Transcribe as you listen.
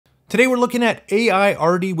Today we're looking at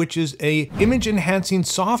Aiarty, which is a image enhancing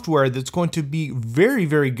software that's going to be very,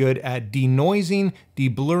 very good at denoising,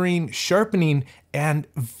 deblurring, sharpening, and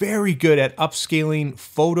very good at upscaling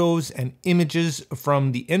photos and images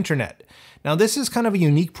from the internet. Now this is kind of a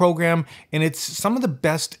unique program, and it's some of the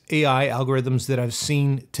best AI algorithms that I've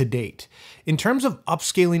seen to date. In terms of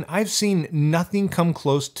upscaling, I've seen nothing come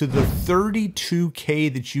close to the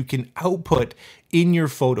 32K that you can output in your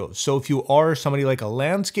photos. So if you are somebody like a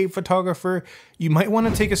landscape photographer, you might want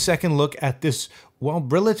to take a second look at this, well,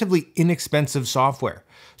 relatively inexpensive software.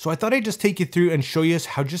 So I thought I'd just take you through and show you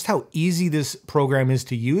just how easy this program is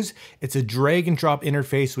to use. It's a drag and drop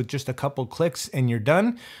interface with just a couple clicks and you're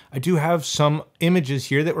done. I do have some images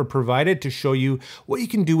here that were provided to show you what you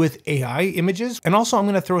can do with AI images. And also I'm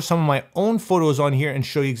going to throw some of my own photos on here and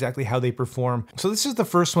show you exactly how they perform. So this is the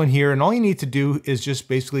first one here, and all you need to do is just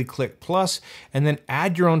basically click plus and then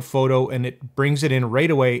add your own photo, and it brings it in right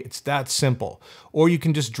away. It's that simple. Or you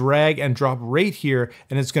can just drag and drop right here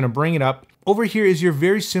and it's going to bring it up. Over here is your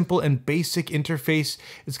very simple and basic interface.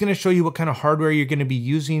 It's going to show you what kind of hardware you're going to be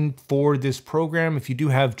using for this program. If you do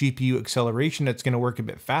have GPU acceleration, it's going to work a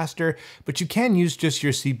bit faster, but you can use just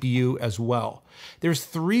your CPU as well. There's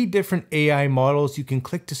 3 different AI models. You can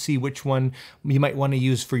click to see which one you might want to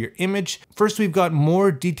use for your image. First, we've got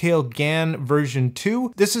more detail GAN version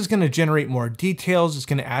 2. This is going to generate more details. It's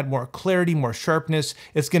going to add more clarity, more sharpness.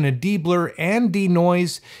 It's going to deblur and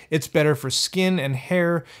denoise. It's better for skin and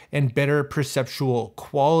hair and better perceptual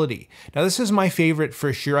quality. Now, this is my favorite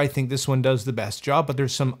for sure. I think this one does the best job, but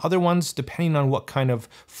there's some other ones depending on what kind of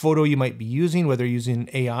photo you might be using, whether you're using an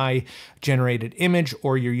AI generated image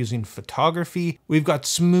or you're using photography. We've got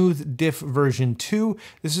Smooth Diff version 2.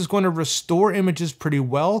 This is going to restore images pretty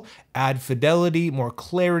well, add fidelity, more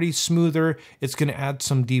clarity, smoother. It's going to add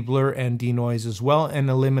some deblur and denoise as well and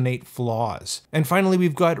eliminate flaws. And finally,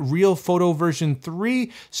 we've got Real Photo version 3,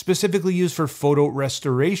 specifically used for photo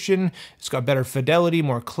restoration. It's got better fidelity,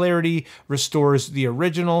 more clarity, restores the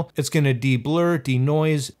original. It's going to deblur,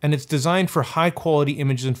 denoise, and it's designed for high quality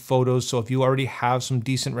images and photos. So if you already have some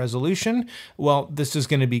decent resolution, well, this is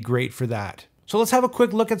going to be great for that. So let's have a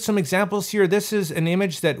quick look at some examples here. This is an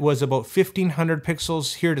image that was about 1500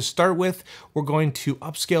 pixels here to start with. We're going to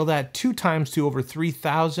upscale that 2 times to over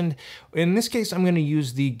 3000. In this case, I'm going to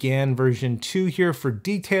use the GAN version 2 here for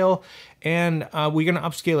detail, and we're going to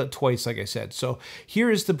upscale it twice, like I said. So here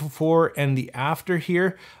is the before and the after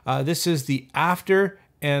here. This is the after,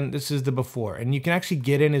 and this is the before. And you can actually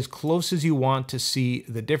get in as close as you want to see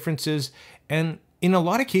the differences. And in a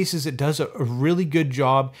lot of cases, it does a really good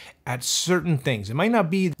job at certain things. It might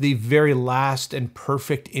not be the very last and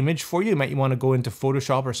perfect image for you. You might want to go into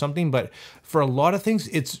Photoshop or something, but for a lot of things,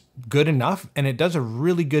 it's good enough, and it does a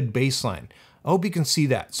really good baseline. I hope you can see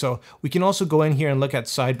that. So we can also go in here and look at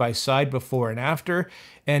side by side before and after,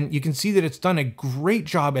 and you can see that it's done a great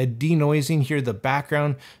job at denoising here the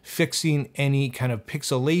background, fixing any kind of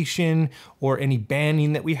pixelation or any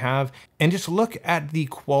banding that we have, and just look at the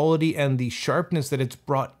quality and the sharpness that it's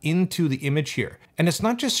brought into the image here. And it's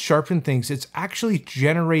not just sharpened things, it's actually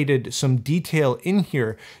generated some detail in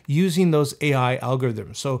here using those AI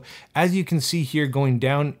algorithms. So as you can see here going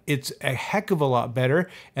down, it's a heck of a lot better.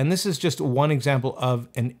 And this is just one example of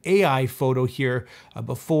an AI photo here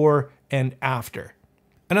before and after.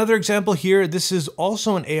 Another example here, this is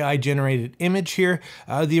also an AI generated image here.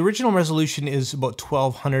 The original resolution is about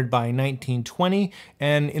 1200 by 1920.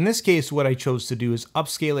 And in this case, what I chose to do is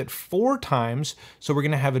upscale it 4 times. So we're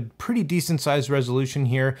gonna have a pretty decent sized resolution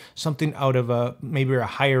here, something out of maybe a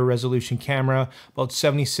higher resolution camera, about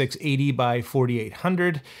 7680 by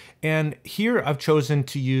 4800. And here I've chosen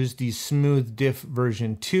to use the Smooth Diff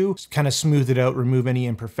version 2, kind of smooth it out, remove any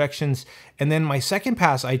imperfections. And then my second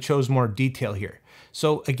pass, I chose more detail here.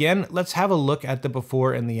 So again, let's have a look at the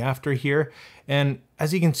before and the after here. And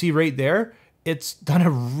as you can see right there, it's done a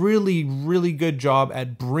really, really good job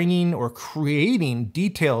at bringing or creating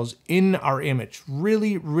details in our image.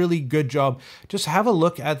 Really, really good job. Just have a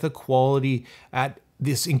look at the quality, at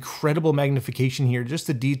this incredible magnification here, just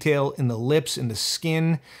the detail in the lips, in the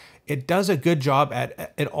skin. It does a good job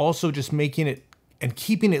at it also just making it and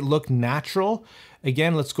keeping it look natural.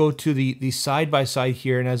 Again, let's go to the side by side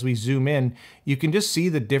here, and as we zoom in, you can just see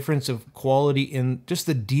the difference of quality in just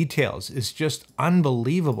the details. It's just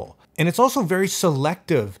unbelievable. And it's also very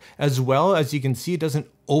selective as well. As you can see, it doesn't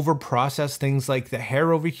over process things like the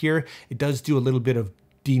hair over here. It does do a little bit of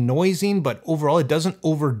denoising, but overall it doesn't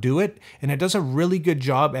overdo it, and it does a really good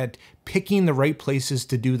job at picking the right places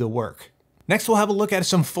to do the work. Next, we'll have a look at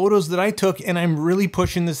some photos that I took, and I'm really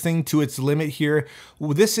pushing this thing to its limit here.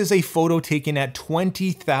 This is a photo taken at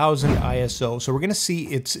 20,000 ISO. So we're gonna see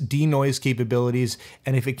its denoise capabilities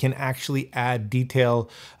and if it can actually add detail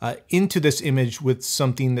into this image with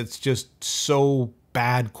something that's just so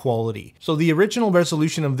bad quality. So the original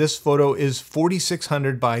resolution of this photo is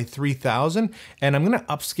 4600 by 3000, and I'm gonna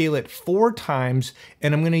upscale it 4 times,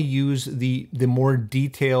 and I'm gonna use the more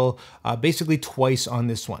detail basically twice on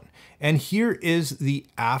this one. And here is the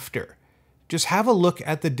after. Just have a look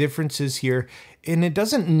at the differences here. And it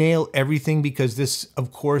doesn't nail everything because this,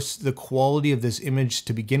 of course, the quality of this image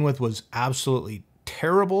to begin with was absolutely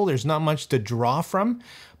terrible. There's not much to draw from.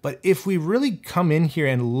 But if we really come in here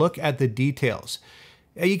and look at the details,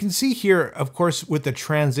 you can see here, of course, with the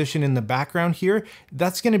transition in the background here,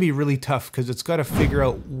 that's going to be really tough because it's got to figure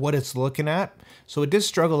out what it's looking at. So it did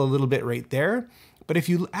struggle a little bit right there. But if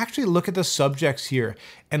you actually look at the subjects here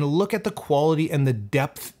and look at the quality and the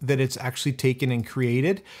depth that it's actually taken and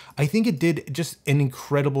created, I think it did just an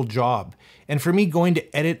incredible job. And for me, going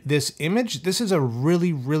to edit this image, this is a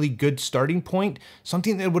really, really good starting point,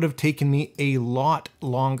 something that would have taken me a lot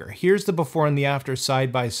longer. Here's the before and the after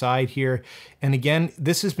side by side here. And again,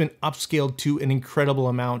 this has been upscaled to an incredible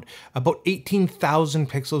amount, about 18,000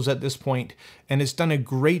 pixels at this point. And it's done a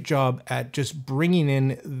great job at just bringing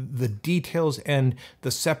in the details and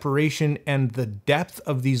the separation and the depth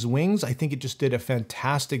of these wings. I think it just did a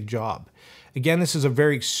fantastic job. Again, this is a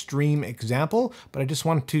very extreme example, but I just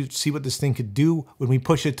wanted to see what this thing could do when we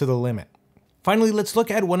push it to the limit. Finally, let's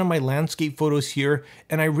look at one of my landscape photos here.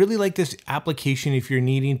 And I really like this application if you're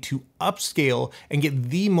needing to upscale and get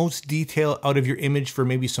the most detail out of your image for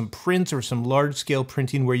maybe some prints or some large scale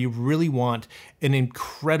printing where you really want an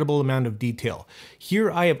incredible amount of detail.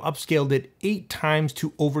 Here I have upscaled it 8 times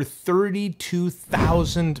to over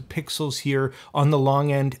 32,000 pixels here on the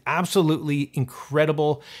long end. Absolutely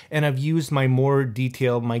incredible. And I've used my more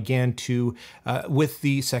detail, my GAN 2 with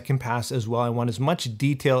the second pass as well. I want as much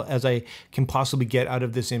detail as I can possibly get out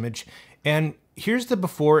of this image. And here's the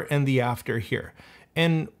before and the after here.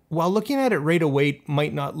 And while looking at it right away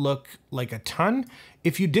might not look like a ton,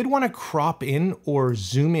 if you did want to crop in or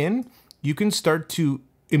zoom in, you can start to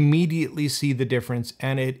immediately see the difference,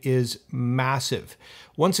 and it is massive.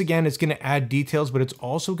 Once again, it's going to add details, but it's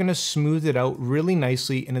also going to smooth it out really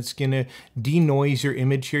nicely, and it's going to denoise your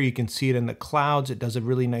image here. You can see it in the clouds. It does a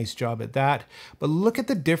really nice job at that. But look at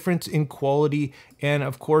the difference in quality, and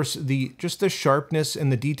of course, just the sharpness and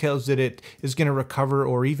the details that it is going to recover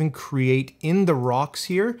or even create in the rocks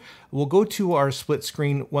here. We'll go to our split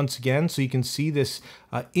screen once again so you can see this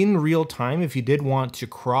in real time. If you did want to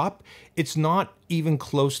crop, it's not even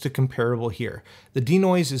close to comparable here. The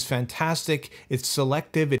denoise is fantastic. It's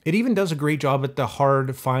selective. It even does a great job at the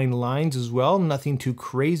hard, fine lines as well. Nothing too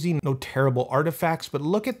crazy, no terrible artifacts, but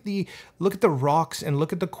look at the rocks and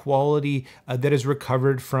look at the quality that is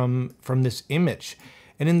recovered from this image.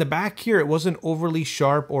 And in the back here, it wasn't overly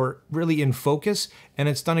sharp or really in focus, and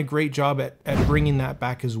it's done a great job at bringing that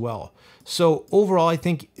back as well. So overall, I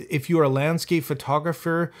think if you're a landscape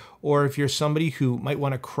photographer, or if you're somebody who might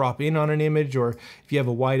want to crop in on an image, or if you have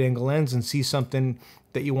a wide angle lens and see something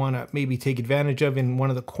that you want to maybe take advantage of in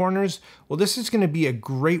one of the corners, well, this is going to be a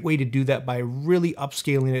great way to do that by really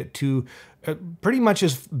upscaling it to pretty much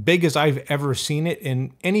as big as I've ever seen it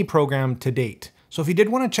in any program to date. So if you did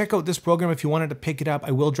want to check out this program, if you wanted to pick it up,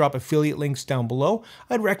 I will drop affiliate links down below.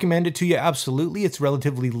 I'd recommend it to you, absolutely. It's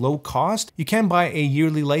relatively low cost. You can buy a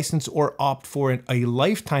yearly license or opt for a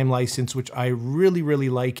lifetime license, which I really, really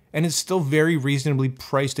like. And it's still very reasonably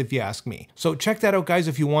priced if you ask me. So check that out, guys,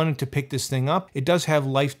 if you wanted to pick this thing up. It does have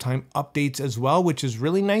lifetime updates as well, which is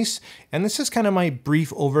really nice. And this is kind of my brief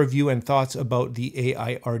overview and thoughts about the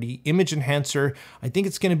Aiarty Image Enhancer. I think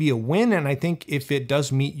it's going to be a win, and I think if it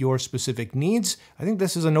does meet your specific needs, I think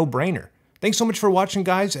this is a no-brainer. Thanks so much for watching,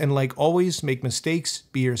 guys, and like always, make mistakes,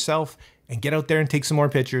 be yourself, and get out there and take some more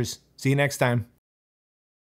pictures. See you next time.